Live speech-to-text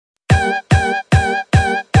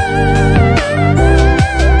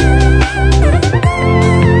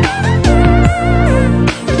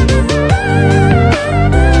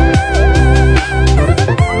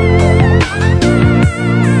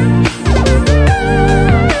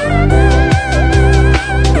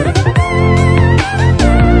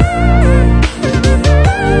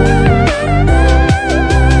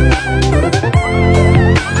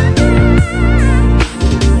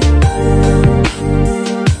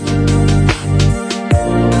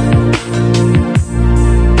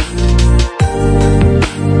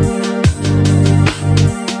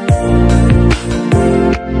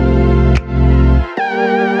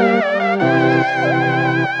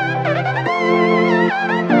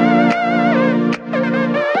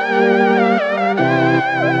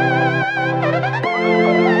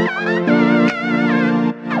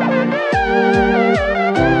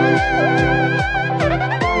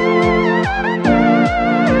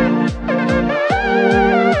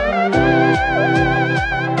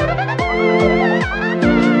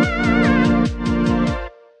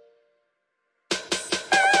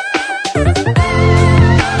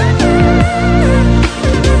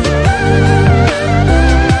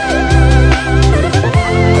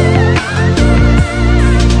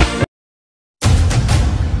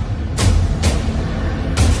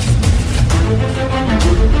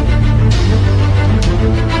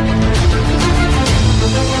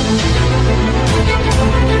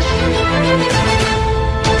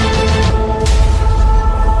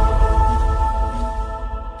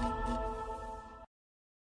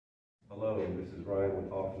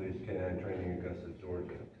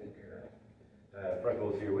have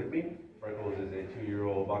Freckles here with me. Freckles is a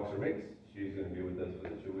 2-year-old boxer mix. She's going to be with us for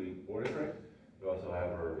the 2-week boarding train. We also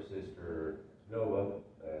have her sister Nova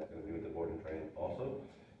that's going to be with the boarding train also.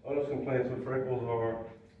 All those complaints with Freckles are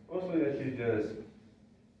mostly that she's just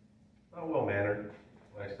not well mannered.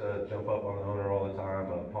 Likes to jump up on the owner all the time,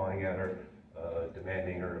 pawing at her,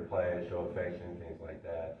 demanding her to play, show affection, things like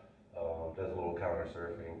that. Does a little counter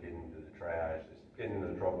surfing, getting into the trash, just getting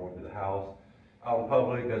into trouble into the house. Out in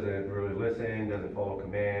public, doesn't really listen, doesn't follow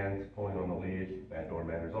commands, pulling on the leash, bad door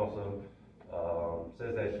manners also.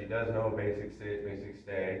 Says that she does know basic sit, basic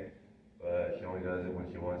stay, but she only does it when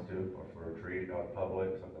she wants to, or for a treat out in public,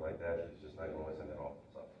 something like that. She's just not going to listen at all.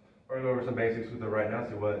 So we're going to go over some basics with her right now,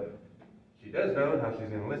 see what she does know and how she's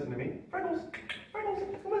going to listen to me. Freckles! Freckles!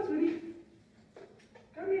 Come on, sweetie!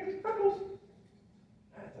 Come here, Freckles!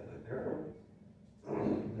 That's a good girl.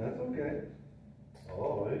 That's okay.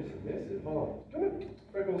 Oh, you're submissive, huh? Come on,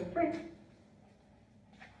 Freckles, place.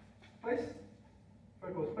 Place.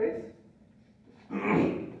 Freckles, place.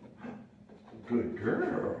 Good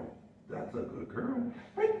girl. That's a good girl.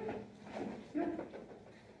 Right. Yeah.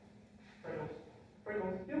 Freckles.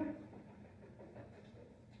 Freckles, yeah.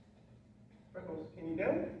 Freckles, can you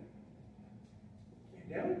down? Can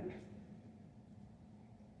you down?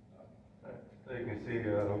 So you can see,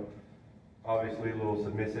 obviously a little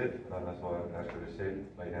submissive. That's why I asked her to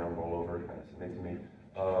sit, lay down, roll over, kind of submit to me.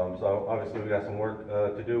 So obviously we got some work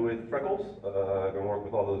to do with Freckles. Gonna work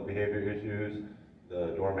with all those behavior issues,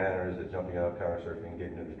 the door manners, the jumping up, counter surfing,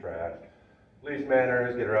 getting into the trash. Leash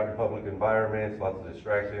manners, get her out in public environments, lots of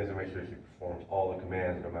distractions, and make sure she performs all the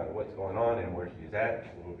commands no matter what's going on and where she's at.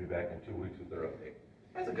 We'll be back in 2 weeks with her update.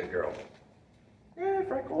 That's a good girl. Yeah,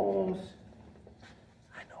 Freckles.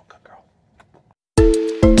 I know, good girl.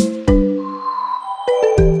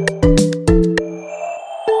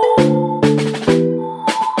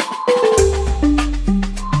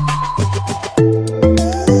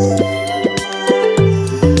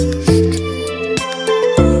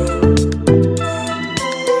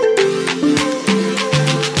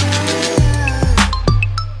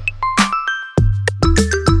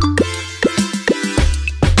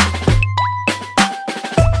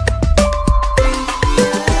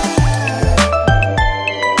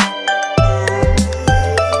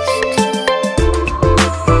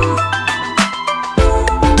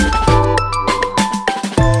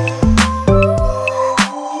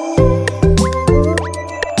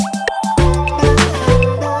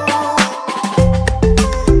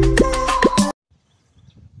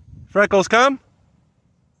 Freckles, come.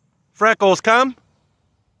 Freckles, come.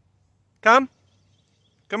 Come.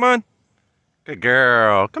 Come on. Good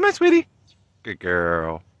girl. Come on, sweetie. Good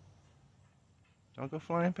girl. Don't go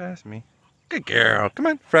flying past me. Good girl. Come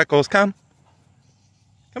on. Freckles, come.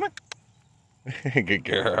 Come on. Good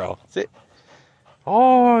girl. Sit.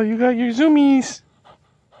 Oh, you got your zoomies.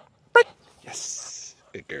 Yes.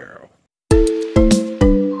 Good girl.